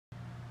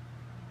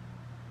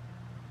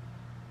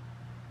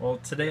Well,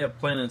 today I've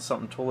planted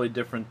something totally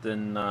different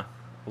than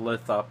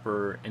Lithop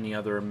or any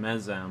other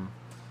mesem,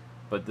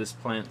 but this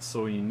plant's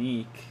so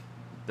unique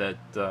that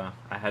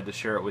I had to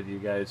share it with you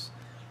guys.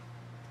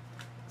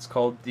 It's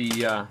called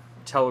the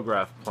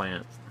Telegraph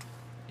plant,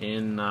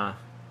 and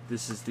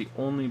this is the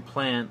only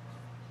plant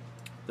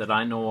that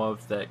I know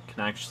of that can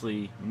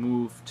actually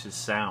move to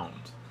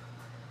sound.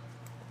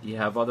 You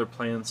have other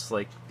plants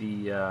like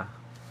the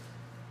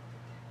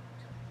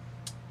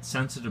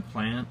sensitive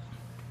plant,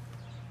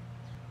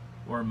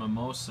 or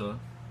mimosa,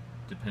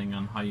 depending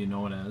on how you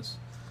know it as.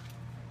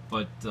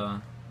 But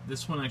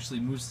this one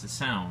actually moves to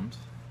sound,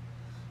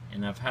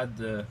 and I've had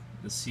the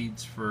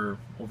seeds for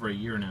over a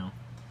year now.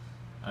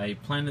 I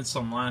planted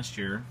some last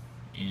year,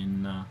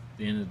 and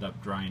they ended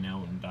up drying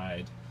out and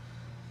died.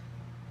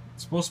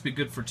 It's supposed to be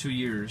good for 2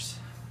 years,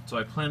 so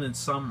I planted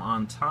some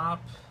on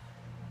top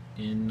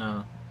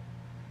and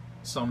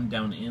some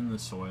down in the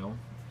soil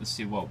to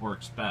see what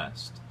works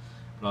best.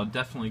 But I'll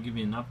definitely give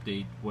you an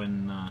update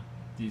when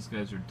these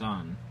guys are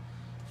done.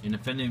 And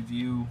if any of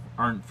you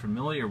aren't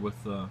familiar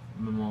with the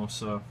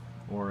mimosa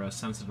or a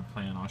sensitive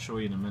plant, I'll show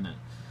you in a minute.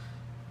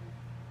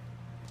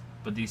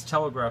 But these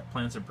Telegraph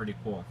plants are pretty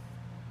cool.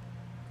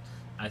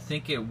 I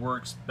think it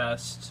works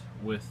best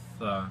with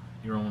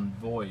your own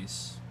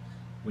voice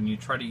when you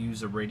try to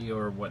use a radio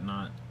or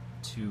whatnot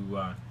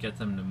to get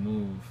them to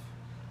move.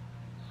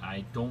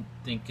 I don't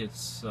think it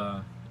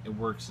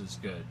works as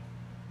good.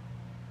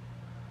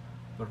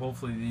 But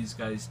hopefully these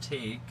guys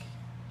take.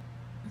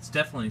 It's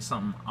definitely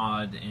something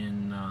odd,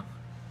 and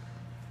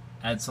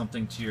add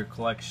something to your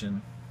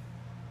collection.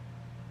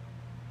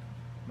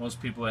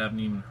 Most people haven't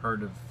even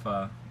heard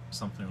of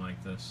something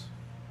like this.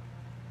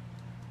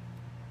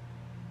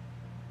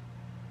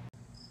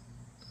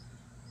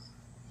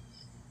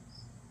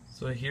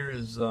 So here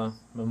is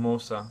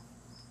mimosa,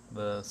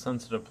 the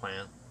sensitive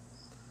plant,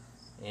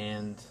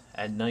 and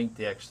at night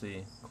they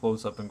actually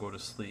close up and go to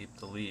sleep,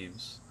 the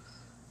leaves.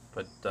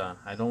 But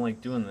I don't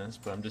like doing this,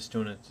 but I'm just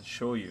doing it to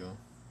show you.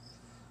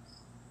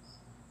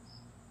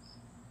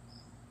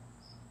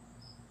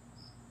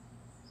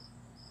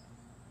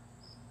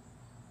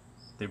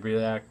 They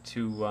react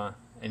to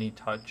any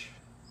touch,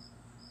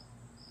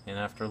 and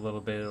after a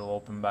little bit it'll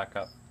open back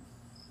up.